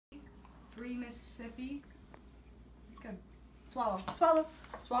3 Mississippi. Good. Swallow. Swallow.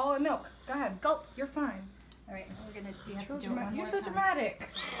 Swallow and milk. Go ahead. Gulp. You're fine. All right, you have to do it one You're more so time. dramatic.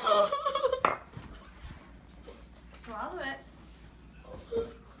 Swallow it.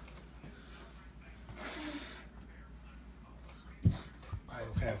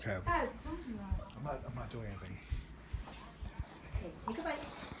 Okay. Dad, don't do that. I'm not doing anything. Okay, take a bite.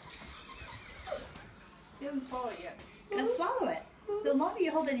 He hasn't swallowed yet. Now swallow it. The longer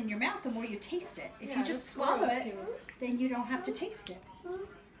you hold it in your mouth, the more you taste it. If you just swallow it, then you don't have to taste it.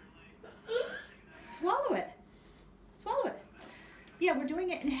 Swallow it. Swallow it. Yeah, we're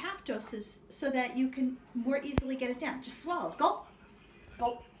doing it in half doses so that you can more easily get it down. Just swallow. Gulp.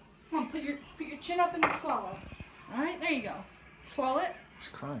 Gulp. Come on, put your chin up and swallow. All right, there you go. Swallow it. He's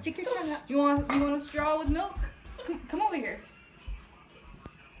crying. Stick your tongue up. You want a straw with milk? Come over here.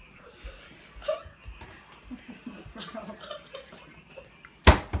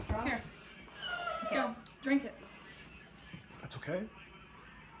 Straw. Here. Go. Drink it. That's okay?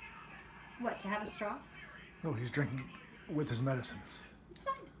 What, to have a straw? No, he's drinking with his medicine. It's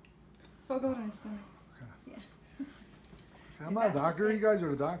fine. So I'll go in his stomach. Yeah. I'm not a doctor. You guys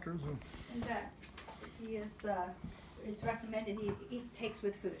are the doctors. In fact, he is, it's recommended he takes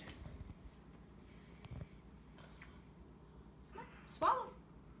with food. Swallow.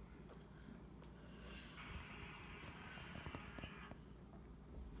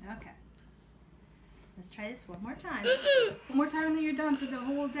 Okay. Let's try this one more time. One more time and then you're done for the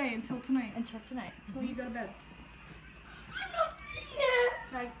whole day until tonight. Until tonight. Until you go to bed.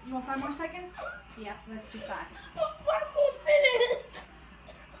 Okay, you want 5 more seconds? Yeah, let's do 5. 5 more minutes.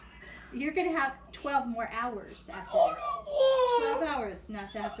 You're going to have 12 more hours after this. 12 hours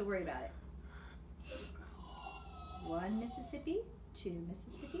not to have to worry about it. 1 Mississippi, 2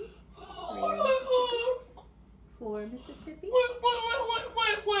 Mississippi, 3 Mississippi, 4 Mississippi.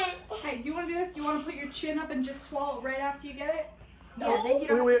 Wait. Hey, do you want to do this? Do you want to put your chin up and just swallow it right after you get it? Yeah, then you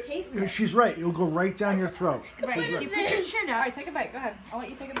don't have to taste it. She's right. It'll go right down your throat. Right, She's you right. put your chin All up. right, take a bite. Go ahead. I'll let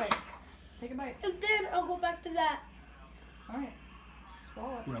you take a bite. Take a bite. And then I'll go back to that. All right.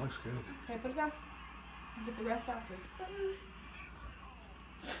 Swallow it. Ooh, that looks good. Okay, put it down. I'll get the rest after.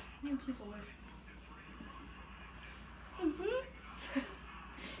 You piece of work.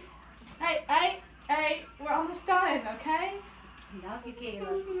 Hey, we're almost done, okay? Love you,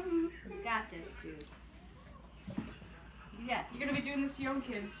 Caleb. You got this, dude. You got You're gonna be doing this to your own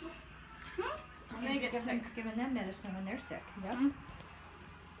kids. When they get sick. Giving them medicine when they're sick. Yep. Hmm?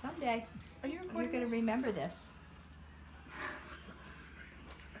 Someday Are you you're recording going to this? remember this.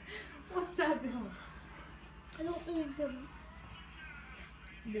 What's that doing? I don't believe him.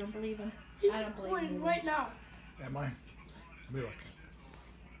 You don't believe him? He's I don't believe recording him. right now. Am I? Let me look.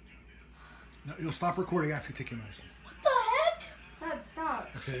 No, you'll stop recording after you take your medicine. What the heck? Dad, stop.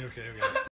 Okay.